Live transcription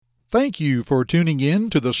Thank you for tuning in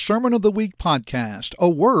to the Sermon of the Week podcast, a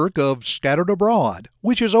work of Scattered Abroad,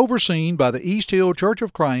 which is overseen by the East Hill Church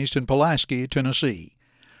of Christ in Pulaski, Tennessee.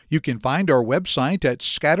 You can find our website at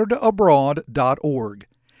scatteredabroad.org.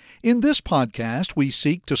 In this podcast, we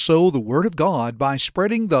seek to sow the Word of God by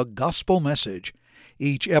spreading the gospel message.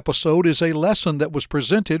 Each episode is a lesson that was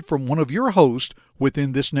presented from one of your hosts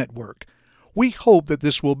within this network. We hope that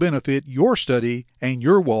this will benefit your study and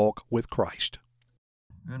your walk with Christ.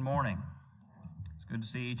 Good morning. It's good to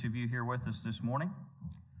see each of you here with us this morning.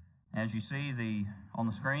 As you see on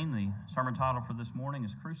the screen, the sermon title for this morning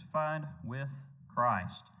is Crucified with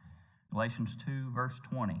Christ. Galatians 2, verse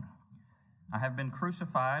 20. I have been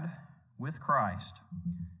crucified with Christ.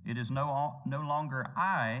 It is no longer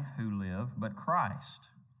I who live, but Christ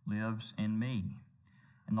lives in me.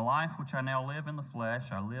 In the life which I now live in the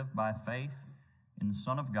flesh, I live by faith in the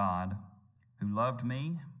Son of God, who loved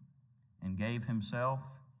me and gave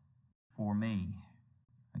himself for me.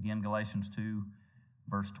 Again, Galatians 2,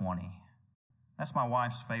 verse 20. That's my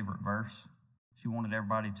wife's favorite verse. She wanted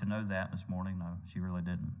everybody to know that this morning. No, she really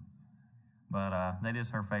didn't. But that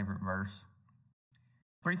is her favorite verse.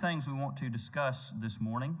 Three things we want to discuss this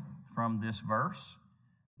morning from this verse.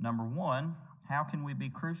 Number one, how can we be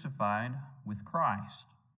crucified with Christ?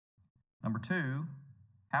 Number two,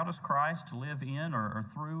 how does Christ live in or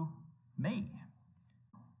through me?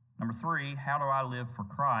 Number three, how do I live for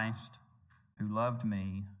Christ who loved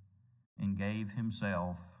me and gave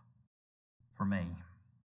himself for me?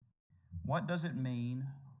 What does it mean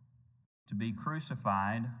to be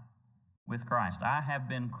crucified with Christ? I have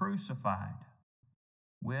been crucified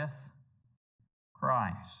with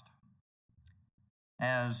Christ.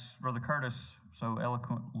 As Brother Curtis so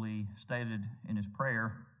eloquently stated in his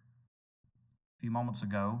prayer a few moments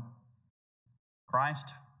ago,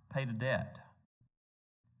 Christ paid a debt.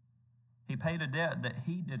 He paid a debt that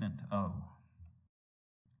he didn't owe.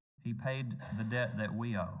 He paid the debt that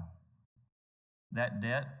we owe. That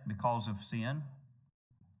debt, because of sin,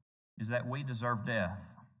 is that we deserve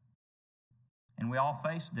death. And we all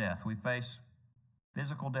face death. We face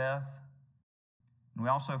physical death, and we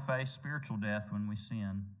also face spiritual death when we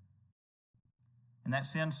sin. And that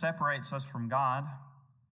sin separates us from God.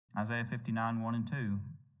 Isaiah 59, 1 and 2.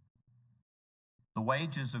 The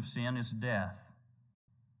wages of sin is death.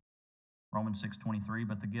 Romans 6:23,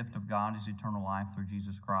 but the gift of God is eternal life through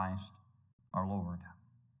Jesus Christ, our Lord.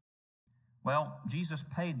 Well, Jesus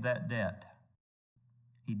paid that debt.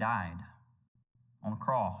 He died on a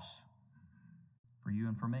cross for you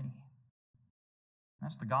and for me.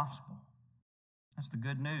 That's the gospel. That's the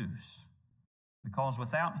good news. Because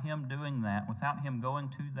without him doing that, without him going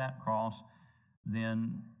to that cross,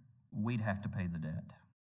 then we'd have to pay the debt.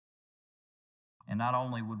 And not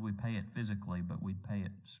only would we pay it physically, but we'd pay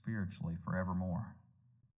it spiritually forevermore.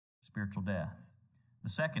 Spiritual death. The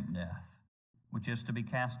second death, which is to be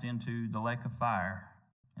cast into the lake of fire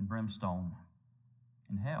and brimstone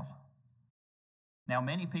in hell. Now,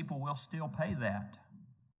 many people will still pay that.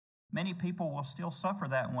 Many people will still suffer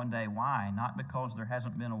that one day. Why? Not because there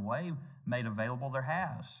hasn't been a way made available. There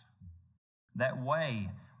has. That way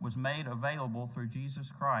was made available through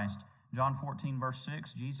Jesus Christ. John 14, verse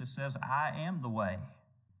 6, Jesus says, I am the way,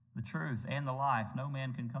 the truth, and the life. No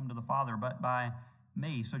man can come to the Father but by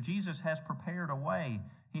me. So Jesus has prepared a way.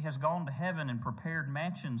 He has gone to heaven and prepared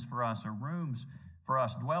mansions for us, or rooms for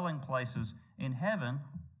us, dwelling places in heaven,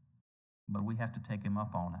 but we have to take him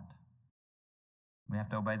up on it. We have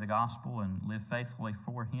to obey the gospel and live faithfully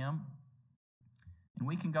for him. And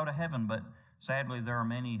we can go to heaven, but sadly there are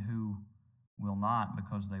many who will not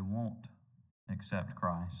because they won't accept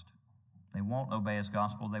Christ. They won't obey his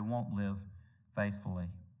gospel. They won't live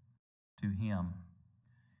faithfully to him.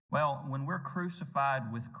 Well, when we're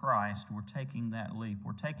crucified with Christ, we're taking that leap.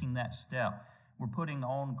 We're taking that step. We're putting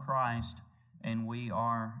on Christ, and we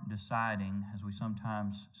are deciding, as we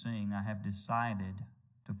sometimes sing, I have decided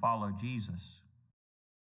to follow Jesus.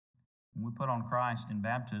 When we put on Christ in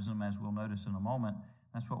baptism, as we'll notice in a moment,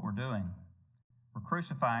 that's what we're doing. We're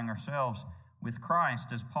crucifying ourselves with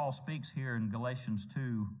Christ, as Paul speaks here in Galatians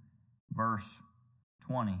 2, verse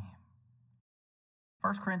 20.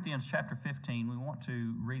 1 Corinthians chapter 15, we want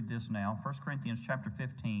to read this now. 1 Corinthians chapter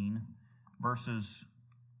 15, verses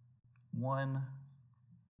 1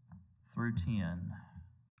 through 10.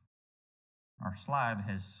 Our slide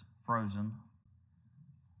has frozen.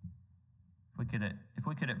 If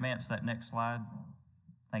we could advance that next slide.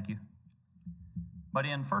 Thank you. But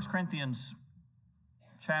in 1 Corinthians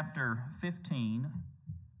chapter 15,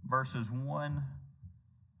 verses 1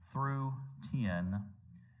 through 10,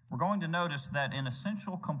 we're going to notice that an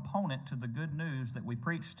essential component to the good news that we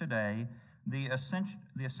preach today the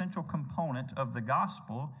essential component of the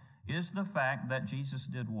gospel is the fact that Jesus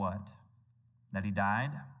did what? That he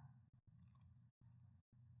died,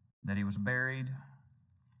 that he was buried,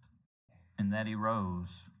 and that he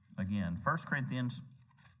rose again. 1 Corinthians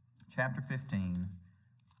chapter 15,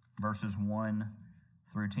 verses 1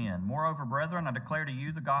 through 10. Moreover, brethren, I declare to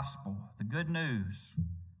you the gospel, the good news,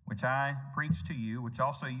 which I preached to you, which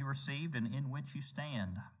also you received, and in which you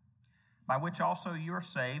stand, by which also you are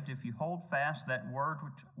saved, if you hold fast that word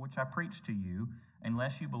which I preached to you,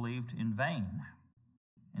 unless you believed in vain.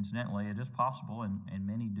 Incidentally, it is possible, and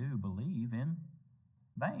many do believe in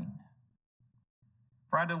vain.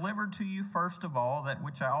 For I delivered to you first of all that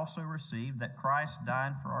which I also received, that Christ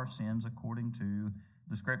died for our sins according to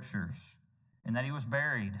the Scriptures, and that he was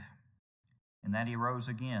buried, and that he rose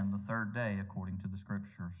again the third day according to the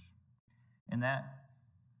Scriptures, and that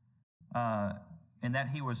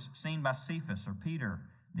he was seen by Cephas or Peter,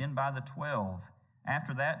 then by the 12.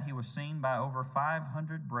 After that he was seen by over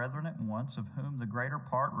 500 brethren at once, of whom the greater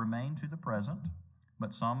part remain to the present,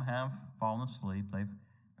 but some have fallen asleep. They've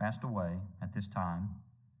passed away at this time.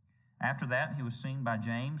 After that he was seen by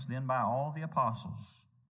James, then by all the apostles.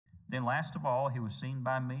 Then last of all he was seen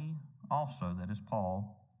by me also, that is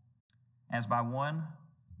Paul, as by one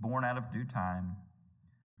born out of due time.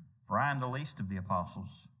 For I am the least of the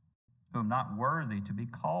apostles, who am not worthy to be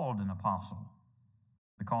called an apostle,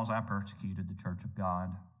 because I persecuted the church of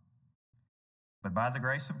God. But by the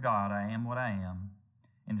grace of God I am what I am,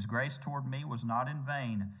 and his grace toward me was not in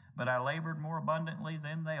vain, but I labored more abundantly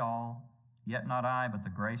than they all. Yet not I, but the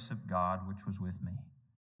grace of God which was with me.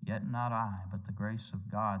 Yet not I, but the grace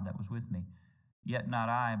of God that was with me. Yet not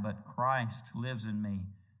I, but Christ lives in me.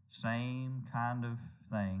 Same kind of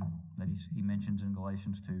thing that he mentions in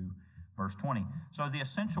Galatians 2, verse 20. So the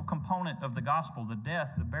essential component of the gospel, the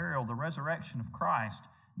death, the burial, the resurrection of Christ,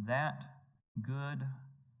 that good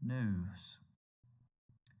news.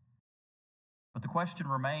 But the question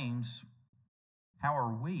remains, how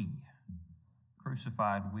are we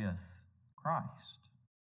crucified with Christ?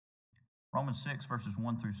 Romans 6, verses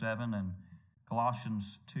 1 through 7, and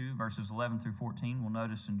Colossians 2, verses 11 through 14, we'll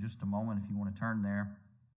notice in just a moment if you want to turn there.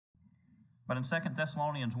 But in 2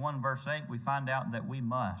 Thessalonians 1, verse 8, we find out that we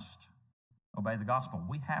must obey the gospel.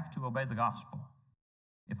 We have to obey the gospel.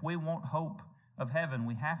 If we want hope of heaven,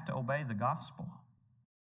 we have to obey the gospel,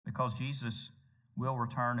 because Jesus will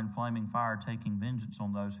return in flaming fire, taking vengeance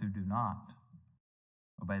on those who do not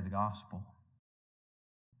obey the gospel.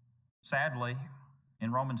 Sadly,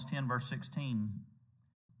 in Romans 10, verse 16,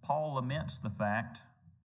 Paul laments the fact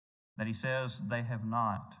that he says they have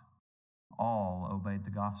not all obeyed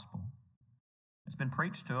the gospel. It's been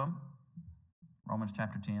preached to them, Romans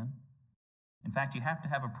chapter 10. In fact, you have to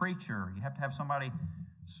have a preacher. You have to have somebody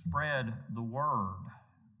spread the word,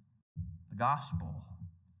 the gospel.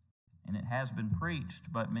 And it has been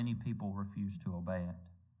preached, but many people refuse to obey it.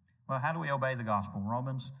 Well, how do we obey the gospel?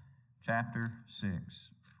 Romans chapter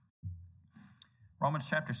 6. Romans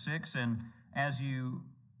chapter 6, and as you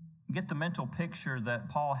get the mental picture that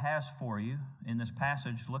Paul has for you in this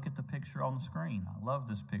passage, look at the picture on the screen. I love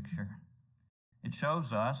this picture. It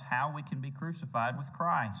shows us how we can be crucified with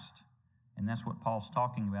Christ. And that's what Paul's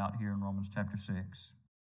talking about here in Romans chapter 6.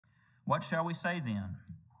 What shall we say then?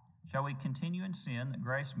 Shall we continue in sin that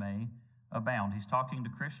grace may abound? He's talking to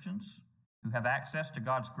Christians who have access to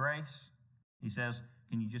God's grace. He says,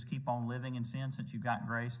 can you just keep on living in sin since you've got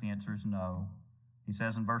grace? The answer is no. He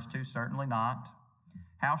says in verse 2, certainly not.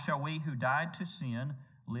 How shall we who died to sin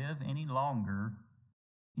live any longer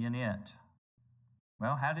in it?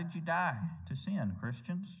 Well, how did you die to sin,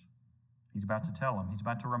 Christians? He's about to tell them. He's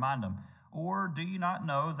about to remind them. Or do you not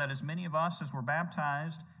know that as many of us as were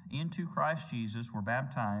baptized into Christ Jesus were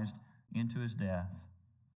baptized into his death?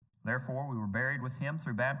 Therefore, we were buried with him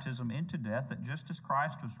through baptism into death, that just as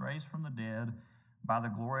Christ was raised from the dead by the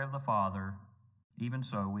glory of the Father, even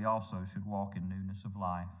so we also should walk in newness of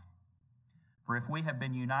life. For if we have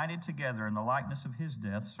been united together in the likeness of his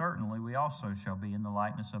death, certainly we also shall be in the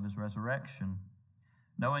likeness of his resurrection.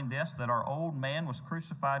 Knowing this, that our old man was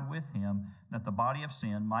crucified with him, that the body of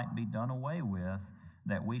sin might be done away with,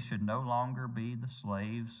 that we should no longer be the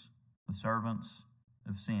slaves, the servants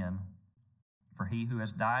of sin. For he who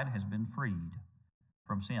has died has been freed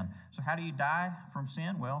from sin. So how do you die from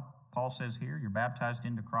sin? Well, Paul says here, you're baptized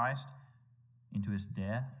into Christ, into his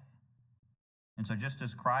death. And so just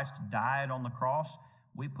as Christ died on the cross,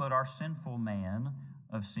 we put our sinful man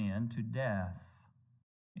of sin to death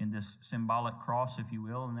in this symbolic cross, if you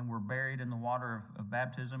will, and then we're buried in the water of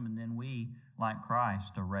baptism, and then we, like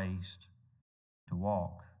Christ, are raised to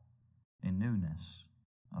walk in newness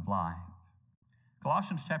of life.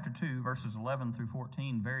 Colossians chapter 2, verses 11 through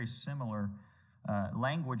 14, very similar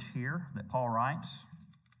language here that Paul writes.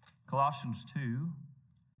 Colossians 2,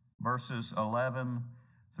 verses 11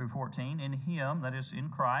 through 14. In him, that is in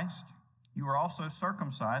Christ, you were also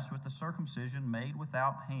circumcised with the circumcision made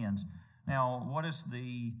without hands. Now, what is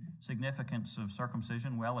the significance of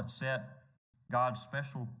circumcision? Well, it set God's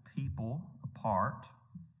special people apart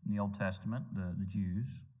in the Old Testament, the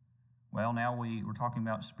Jews. Well, now we're talking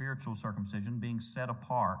about spiritual circumcision, being set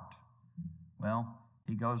apart. Well,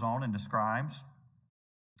 he goes on and describes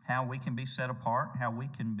how we can be set apart, how we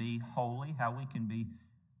can be holy, how we can be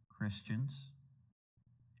Christians.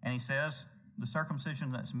 And he says, the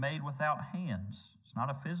circumcision that's made without hands, it's not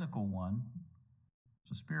a physical one,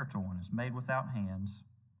 it's a spiritual one. It's made without hands,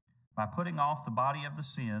 by putting off the body of the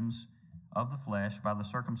sins of the flesh by the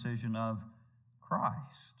circumcision of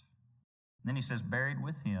Christ. Then he says, buried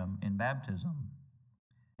with him in baptism,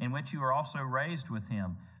 in which you are also raised with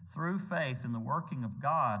him through faith in the working of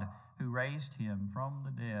God who raised him from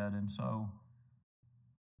the dead. And so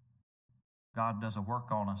God does a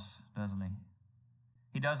work on us, doesn't he?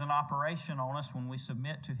 He does an operation on us when we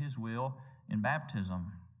submit to his will in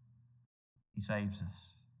baptism. He saves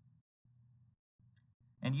us.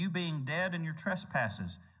 And you being dead in your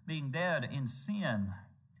trespasses, being dead in sin,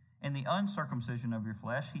 and the uncircumcision of your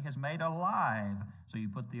flesh, he has made alive. So you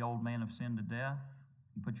put the old man of sin to death,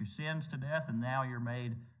 you put your sins to death, and now you're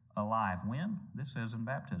made alive. When? This says in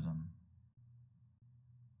baptism.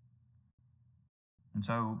 And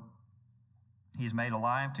so he's made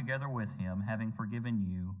alive together with him, having forgiven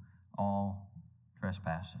you all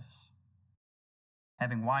trespasses,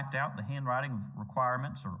 having wiped out the handwriting of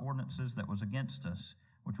requirements or ordinances that was against us,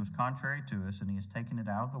 which was contrary to us, and he has taken it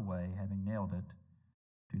out of the way, having nailed it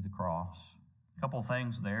to the cross. A couple of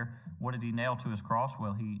things there. What did he nail to his cross?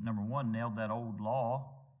 Well, he, number one, nailed that old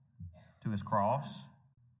law to his cross.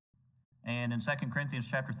 And in 2 Corinthians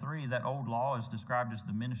chapter 3, that old law is described as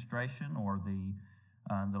the ministration or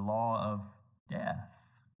the law of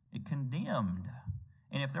death. It condemned.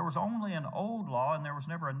 And if there was only an old law and there was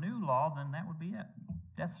never a new law, then that would be it.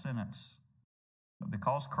 Death sentence. But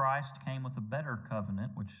because Christ came with a better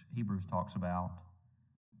covenant, which Hebrews talks about,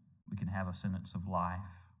 we can have a sentence of life.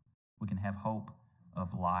 We can have hope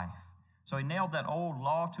of life. So he nailed that old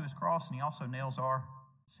law to his cross, and he also nails our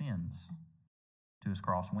sins to his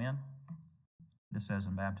cross. When? This says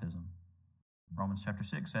in baptism. Romans chapter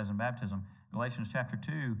 6 says in baptism. Galatians chapter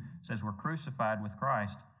 2 says we're crucified with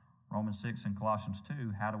Christ. Romans 6 and Colossians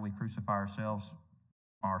 2, how do we crucify ourselves,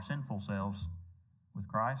 our sinful selves, with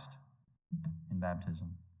Christ? In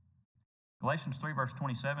baptism. Galatians 3 verse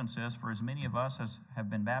 27 says, for as many of us as have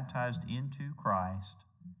been baptized into Christ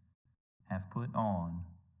have put on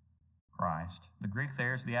Christ. The Greek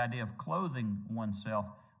there is the idea of clothing oneself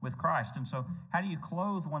with Christ. And so how do you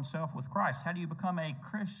clothe oneself with Christ? How do you become a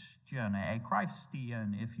Christian, a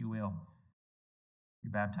Christian, if you will?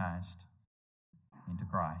 You're baptized into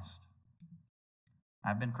Christ.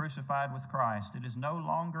 I've been crucified with Christ. It is no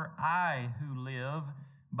longer I who live,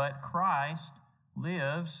 but Christ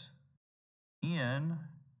lives in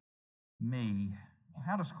me.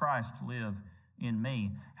 How does Christ live in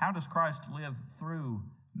me? How does Christ live through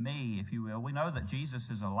me, if you will? We know that Jesus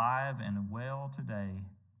is alive and well today.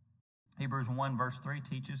 Hebrews 1 verse 3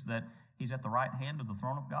 teaches that he's at the right hand of the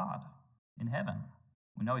throne of God in heaven.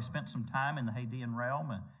 We know he spent some time in the Hadean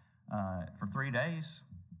realm for 3 days.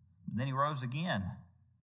 Then he rose again.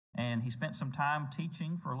 And he spent some time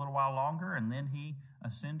teaching for a little while longer, and then he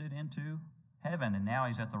ascended into heaven, and now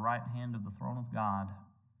he's at the right hand of the throne of God.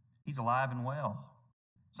 He's alive and well.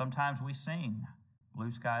 Sometimes we sing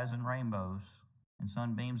blue skies and rainbows and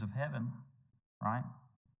sunbeams of heaven, right?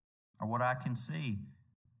 Or what I can see,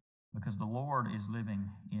 because the Lord is living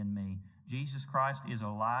in me. Jesus Christ is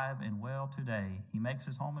alive and well today. He makes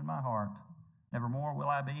his home in my heart. Nevermore will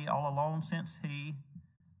I be all alone, since he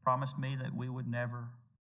promised me that we would never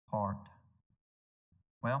part.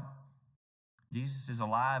 Well, Jesus is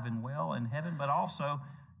alive and well in heaven, but also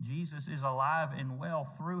Jesus is alive and well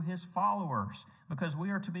through his followers, because we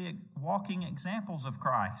are to be walking examples of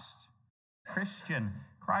Christ. Christian,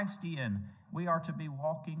 Christian, we are to be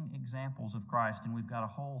walking examples of Christ, and we've got a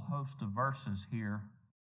whole host of verses here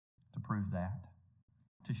to prove that,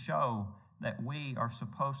 to show that we are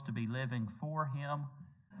supposed to be living for him,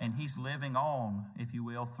 and he's living on, if you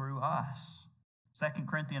will, through us. 2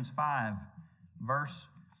 Corinthians 5, verse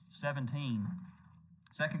 17.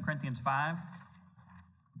 2 Corinthians 5,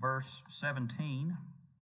 verse 17.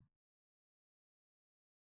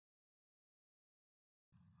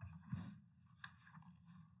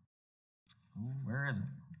 Where is it?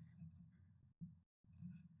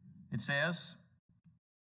 It says,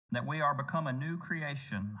 that we are become a new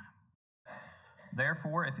creation.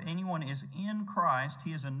 Therefore, if anyone is in Christ,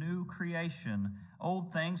 he is a new creation.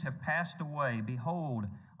 Old things have passed away. Behold,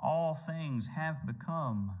 all things have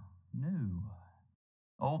become new.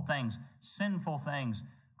 Old things, sinful things,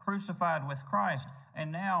 crucified with Christ,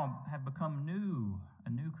 and now have become new, a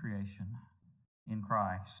new creation in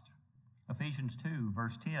Christ. Ephesians 2,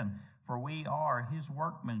 verse 10, for we are His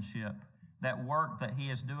workmanship, that work that He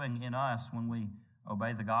is doing in us when we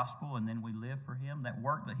obey the gospel and then we live for Him, that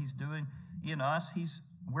work that He's doing in us,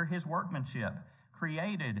 we're His workmanship,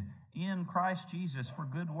 created in Christ Jesus for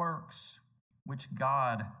good works, which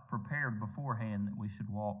God prepared beforehand that we should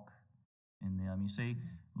walk in them. You see,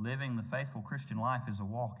 living the faithful Christian life is a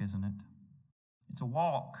walk, isn't it? It's a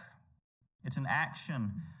walk. It's an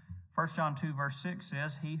action. 1 John 2, verse 6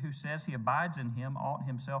 says, he who says he abides in Him ought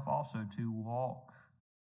himself also to walk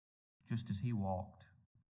just as He walked.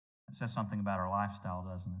 It says something about our lifestyle,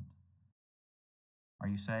 doesn't it? Are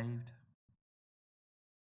you saved?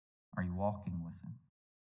 Are you walking with Him?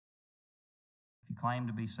 If you claim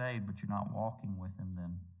to be saved, but you're not walking with Him,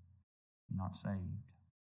 then you're not saved.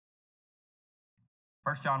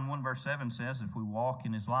 1 John 1, verse 7 says, if we walk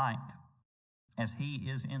in His light, as He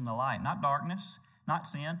is in the light, not darkness, not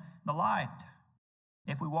sin, the light.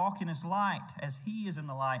 If we walk in His light, as He is in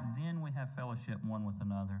the light, then we have fellowship one with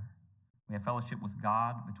another. We have fellowship with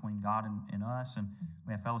God, between God and us, and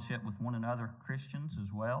we have fellowship with one another, Christians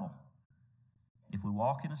as well. If we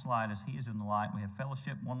walk in His light as He is in the light, we have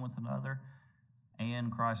fellowship one with another,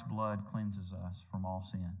 and Christ's blood cleanses us from all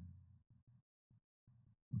sin.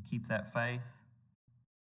 We keep that faith,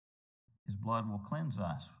 His blood will cleanse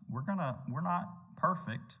us. We're not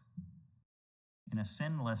perfect in a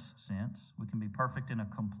sinless sense. We can be perfect in a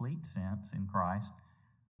complete sense in Christ,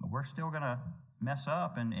 but we're still going to mess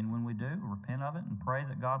up, and when we do, repent of it and pray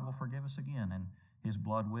that God will forgive us again, and His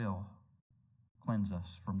blood will cleanse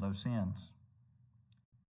us from those sins.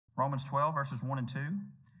 Romans 12, verses 1 and 2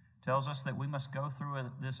 tells us that we must go through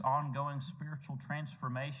this ongoing spiritual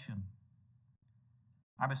transformation.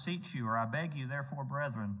 I beseech you, or I beg you, therefore,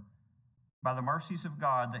 brethren, by the mercies of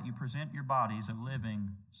God, that you present your bodies a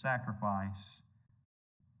living sacrifice.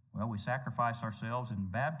 Well, we sacrifice ourselves in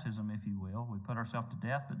baptism, if you will. We put ourselves to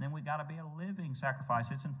death, but then we got to be a living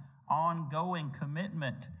sacrifice. It's an ongoing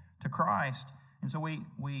commitment to Christ. And so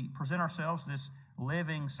we present ourselves this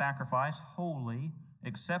living sacrifice, holy,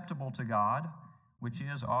 acceptable to God, which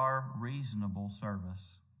is our reasonable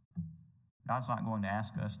service. God's not going to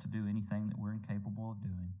ask us to do anything that we're incapable of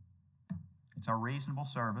doing. It's our reasonable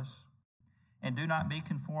service. And do not be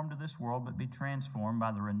conformed to this world, but be transformed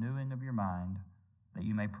by the renewing of your mind, that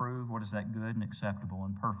you may prove what is that good and acceptable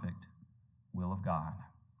and perfect will of God.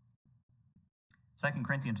 2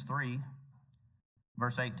 Corinthians 3,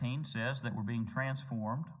 verse 18 says that we're being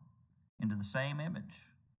transformed into the same image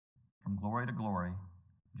from glory to glory,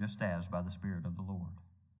 just as by the Spirit of the Lord.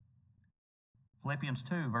 Philippians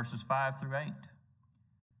 2, verses 5 through 8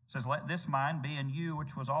 says, let this mind be in you,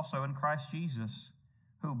 which was also in Christ Jesus,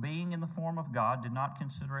 who being in the form of God did not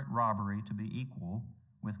consider it robbery to be equal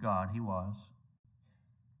with God. He was.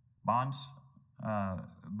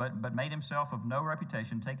 But made himself of no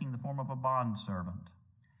reputation, taking the form of a bondservant,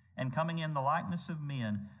 and coming in the likeness of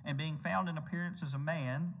men, and being found in appearance as a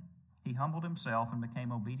man, he humbled himself and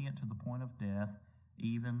became obedient to the point of death,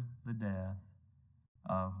 even the death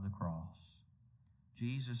of the cross.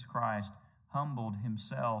 Jesus Christ humbled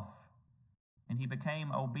Himself, and He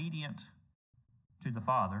became obedient to the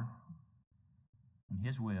Father and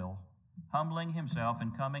His will, humbling Himself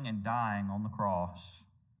and coming and dying on the cross.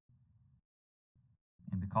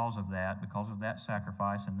 And because of that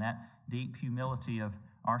sacrifice and that deep humility of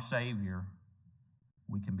our Savior,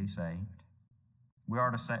 we can be saved. We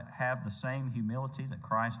are to have the same humility that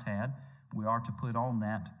Christ had. We are to put on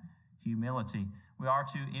that humility. We are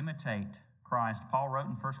to imitate Christ. Paul wrote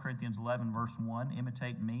in 1 Corinthians 11, verse 1,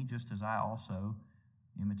 imitate me just as I also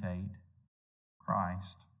imitate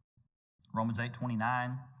Christ. Romans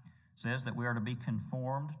 8:29 says that we are to be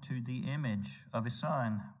conformed to the image of His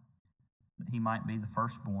Son, that He might be the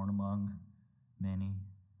firstborn among many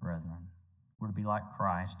brethren. We're to be like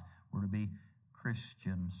Christ. We're to be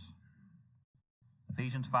Christians.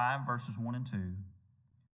 Ephesians 5, verses 1 and 2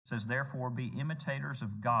 says, therefore be imitators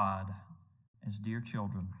of God as dear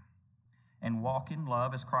children, and walk in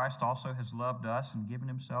love as Christ also has loved us and given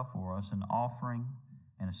Himself for us, an offering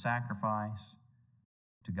and a sacrifice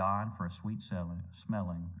to God for a sweet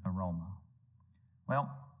smelling aroma.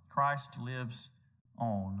 Well, Christ lives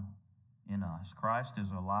on in us. Christ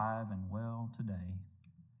is alive and well today.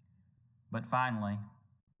 But finally,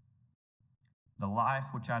 the life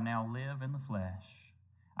which I now live in the flesh,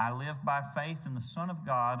 I live by faith in the Son of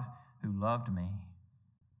God who loved me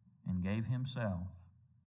and gave himself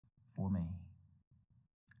for me.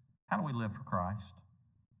 How do we live for Christ?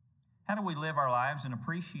 How do we live our lives in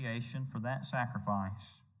appreciation for that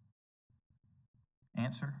sacrifice?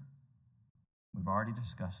 Answer, we've already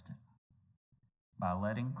discussed it. By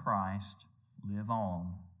letting Christ live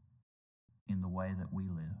on in the way that we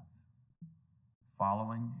live,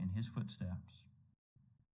 following in his footsteps,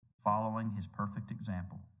 following his perfect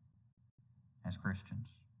example as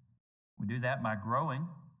Christians. We do that by growing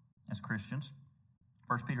as Christians.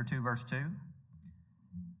 1 Peter 2, verse 2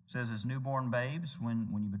 says, as newborn babes, when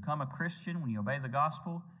you become a Christian, when you obey the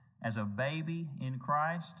gospel, as a baby in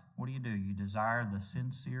Christ, what do? You desire the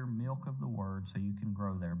sincere milk of the word so you can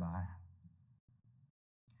grow thereby.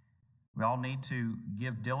 We all need to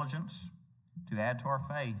give diligence to add to our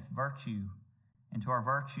faith virtue, and to our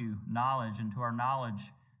virtue knowledge, and to our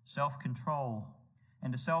knowledge self-control,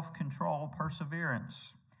 and to self-control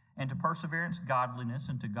perseverance, and to perseverance godliness,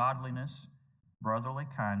 and to godliness brotherly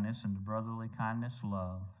kindness, and to brotherly kindness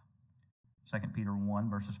love. 2 Peter 1,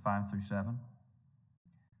 verses 5 through 7.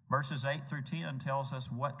 Verses 8 through 10 tells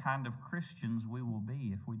us what kind of Christians we will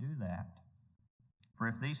be if we do that. For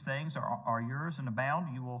if these things are yours and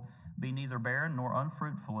abound, you will be neither barren nor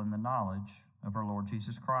unfruitful in the knowledge of our Lord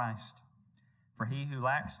Jesus Christ. For he who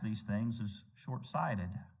lacks these things is short-sighted,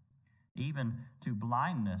 even to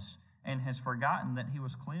blindness, and has forgotten that he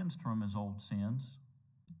was cleansed from his old sins.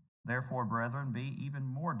 Therefore, brethren, be even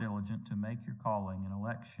more diligent to make your calling and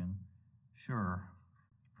election sure.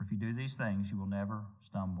 For if you do these things, you will never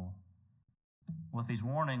stumble. Well, if he's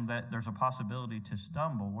warning that there's a possibility to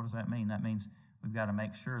stumble, what does that mean? That means we've got to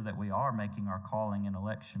make sure that we are making our calling and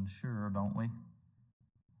election sure, don't we?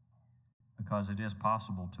 Because it is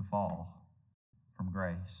possible to fall from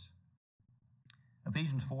grace.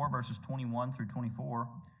 Ephesians 4, verses 21 through 24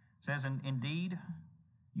 says, indeed,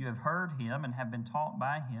 you have heard him and have been taught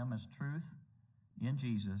by him as truth in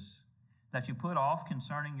Jesus, that you put off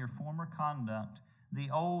concerning your former conduct the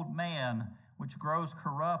old man, which grows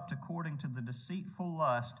corrupt according to the deceitful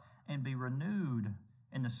lust, and be renewed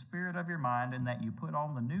in the spirit of your mind, and that you put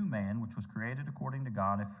on the new man, which was created according to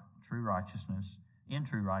God in true righteousness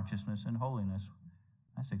and holiness.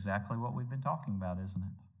 That's exactly what we've been talking about, isn't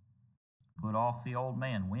it? Put off the old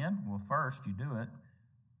man. When? Well, first you do it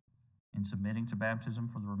in submitting to baptism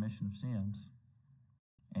for the remission of sins.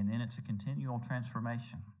 And then it's a continual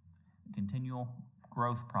transformation, a continual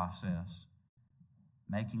growth process,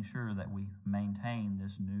 making sure that we maintain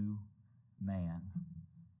this new man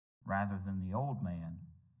rather than the old man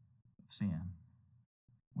of sin.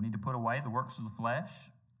 We need to put away the works of the flesh,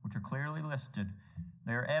 which are clearly listed.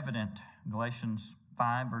 They're evident. Galatians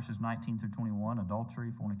 5, verses 19 through 21,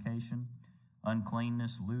 adultery, fornication,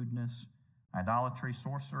 uncleanness, lewdness, idolatry,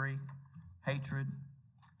 sorcery, hatred,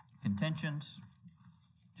 contentions,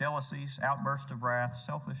 jealousies, outbursts of wrath,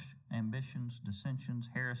 selfish ambitions, dissensions,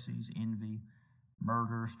 heresies, envy,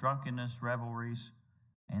 murders, drunkenness, revelries,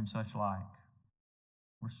 and such like.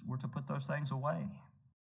 We're to put those things away.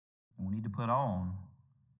 And we need to put on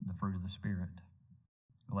the fruit of the Spirit.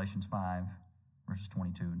 Galatians 5, verses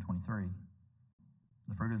 22 and 23.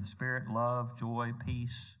 The fruit of the Spirit, love, joy,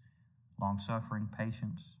 peace, long-suffering,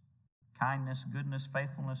 patience, kindness, goodness,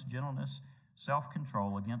 faithfulness, gentleness,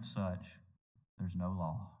 self-control. Against such, there's no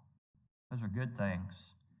law. Those are good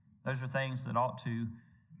things. Those are things that ought to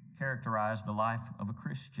characterize the life of a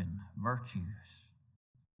Christian, virtues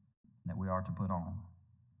that we are to put on.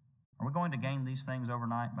 Are we going to gain these things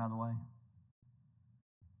overnight, by the way?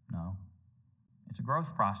 No. It's a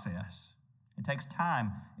growth process. It takes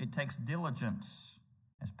time. It takes diligence.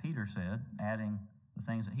 As Peter said, adding the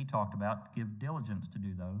things that he talked about, give diligence to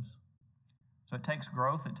do those. So it takes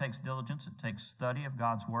growth, it takes diligence, it takes study of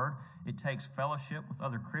God's Word, it takes fellowship with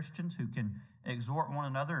other Christians who can exhort one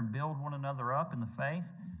another and build one another up in the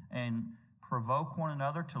faith and provoke one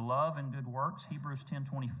another to love and good works. Hebrews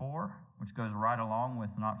 10:24, which goes right along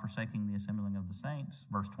with not forsaking the assembling of the saints,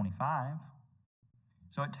 verse 25.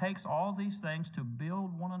 So it takes all these things to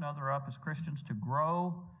build one another up as Christians, to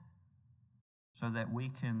grow so that we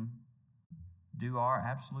can do our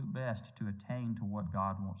absolute best to attain to what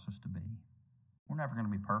God wants us to be. We're never going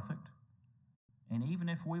to be perfect. And even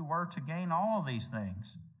if we were to gain all these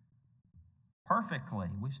things perfectly,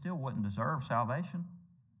 we still wouldn't deserve salvation,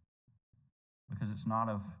 because it's not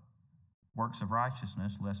of works of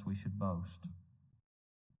righteousness, lest we should boast.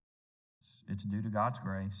 It's due to God's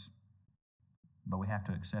grace, but we have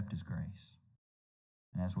to accept His grace.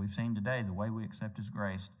 And as we've seen today, the way we accept His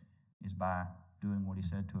grace is by doing what He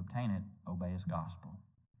said to obtain it, obey His gospel.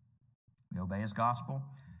 We obey His gospel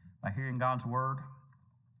by hearing God's word,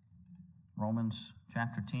 Romans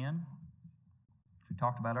chapter 10, which we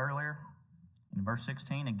talked about earlier. In verse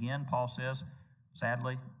 16, again, Paul says,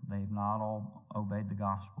 sadly, they have not all obeyed the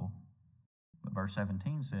gospel. But verse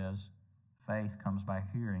 17 says, faith comes by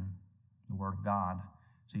hearing the word of God.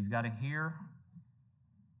 So you've got to hear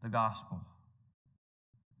the gospel.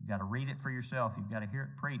 You've got to read it for yourself. You've got to hear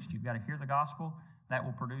it preached. You've got to hear the gospel. That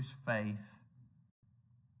will produce faith,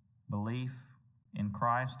 belief in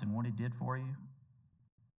Christ and what He did for you.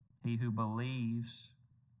 He who believes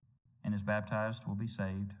and is baptized will be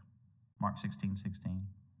saved. Mark 16:16.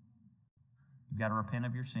 You've got to repent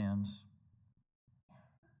of your sins.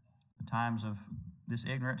 The times of this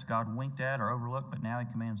ignorance God winked at or overlooked, but now He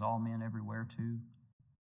commands all men everywhere to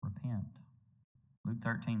repent. Luke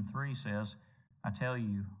 13:3 says, I tell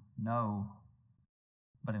you, no,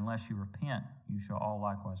 but unless you repent, you shall all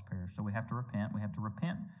likewise perish. So we have to repent. We have to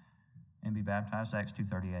repent and be baptized, Acts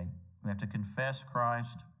 2:38. We have to confess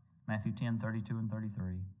Christ, Matthew 10:32 and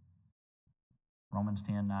 33, Romans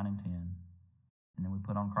 10:9 and 10. And then we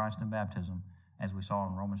put on Christ in baptism, as we saw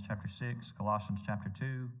in Romans chapter 6, Colossians chapter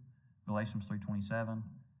 2, Galatians 3:27,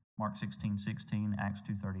 Mark 16:16, Acts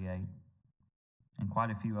 2:38, and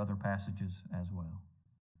quite a few other passages as well.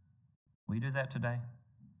 Will you do that today?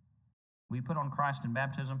 Will you put on Christ in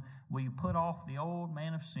baptism? Will you put off the old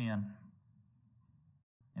man of sin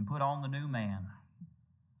and put on the new man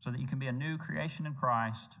so that you can be a new creation in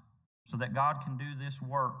Christ, so that God can do this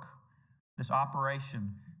work, this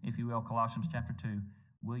operation, if you will, Colossians chapter 2.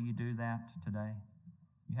 Will you do that today?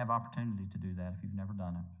 You have opportunity to do that if you've never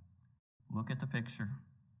done it. Look at the picture.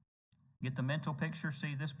 Get the mental picture.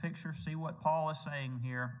 See this picture. See what Paul is saying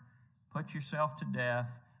here. Put yourself to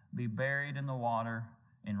death. Be buried in the water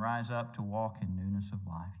and rise up to walk in newness of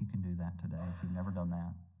life. You can do that today if you've never done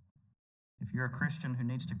that. If you're a Christian who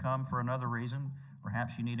needs to come for another reason,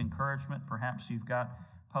 perhaps you need encouragement, perhaps you've got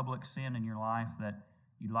public sin in your life that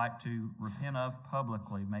you'd like to repent of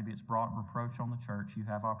publicly, maybe it's brought reproach on the church, you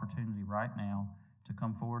have opportunity right now to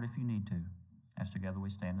come forward if you need to, as together we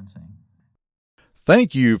stand and sing.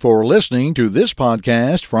 Thank you for listening to this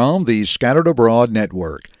podcast from the Scattered Abroad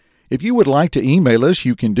Network. If you would like to email us,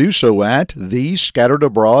 you can do so at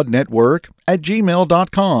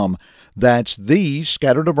thescatteredabroadnetwork@gmail.com. That's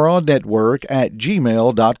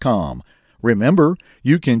thescatteredabroadnetwork@gmail.com. Remember,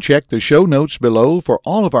 you can check the show notes below for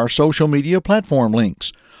all of our social media platform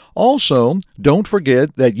links. Also, don't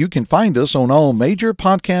forget that you can find us on all major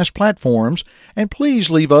podcast platforms, and please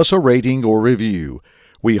leave us a rating or review.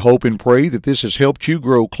 We hope and pray that this has helped you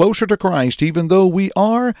grow closer to Christ even though we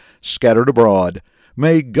are scattered abroad.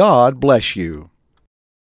 May God bless you.